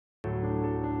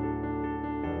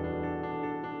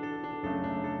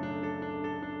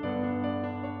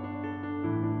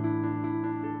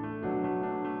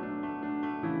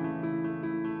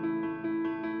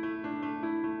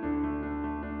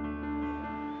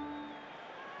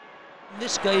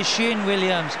This guy is Shane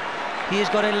Williams. He has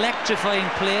got electrifying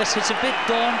pace. It's a bit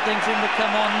daunting for him to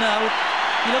come on now.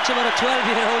 He looks about a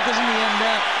 12-year-old, doesn't he? And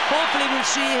hopefully we'll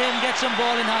see him get some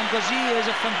ball in hand, because he is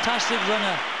a fantastic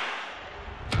runner.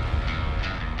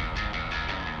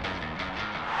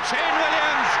 Shane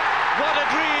Williams, what a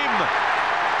dream!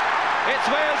 It's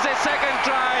Wales' second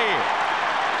try.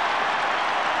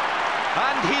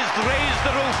 And he's raised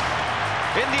the roof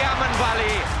in the Amman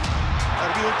Valley. A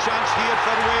real chance here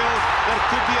for Wales. There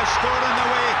could be a score on the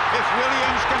way if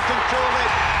Williams can control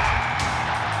it.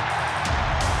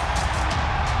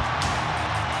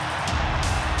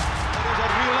 There is a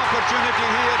real opportunity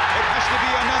here. It has to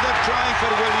be another try for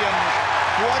Williams.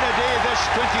 What a day this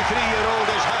 23-year-old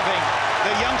is having.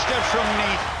 The youngster from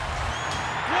Neath.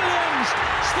 Williams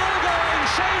still going.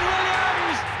 Shane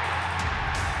Williams.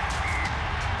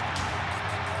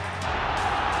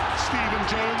 Stephen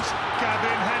Jones,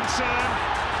 Gavin Henson,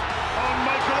 on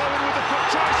Michael Owen with the quick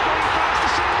try, scoring pass to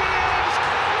Shane Williams.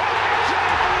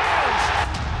 Shane Williams.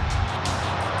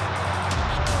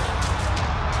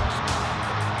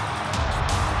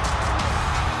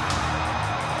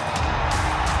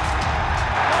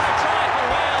 What a try for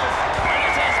Wales, and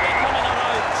it has becoming a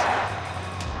rout.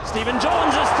 Stephen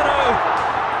Jones is through,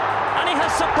 and he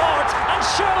has support, and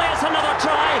surely it's another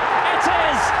try. It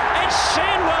is. It's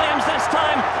Shane Williams this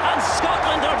time, and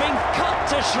Scotland are being cut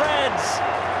to shreds.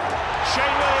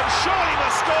 Shane Williams surely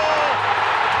must score.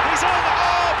 He's on the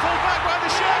pulled back by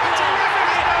the shirt.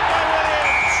 Terrifically done by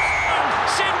Williams. And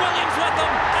Shane Williams with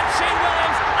him, and Shane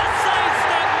Williams, a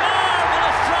sidestep,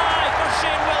 marvellous try for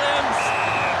Shane Williams.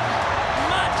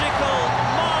 Magical,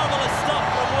 marvellous stuff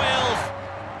from Wales.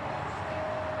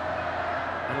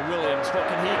 And Williams, what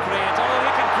can he create? Oh,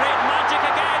 he can create magic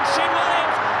again. Shane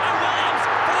Williams, and Williams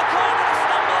for the corner, the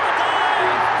stumble, the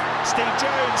dive. Steve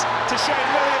Jones to Shane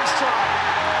Williams' try.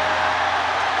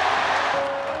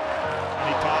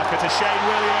 Parker to Shane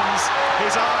Williams,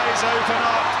 his eyes open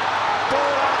up,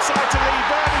 ball outside to Lee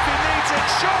Bird if he needs it,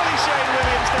 surely Shane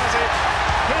Williams does it,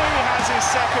 he has his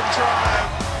second try.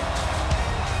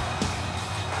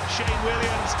 Shane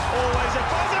Williams, always a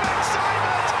buzz of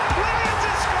excitement, Williams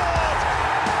has scored!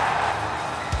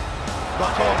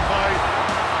 Back on by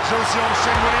Josian,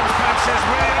 Shane Williams bounces,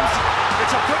 Williams,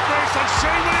 it's a foot race and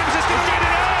Shane Williams is going to get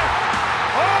it out!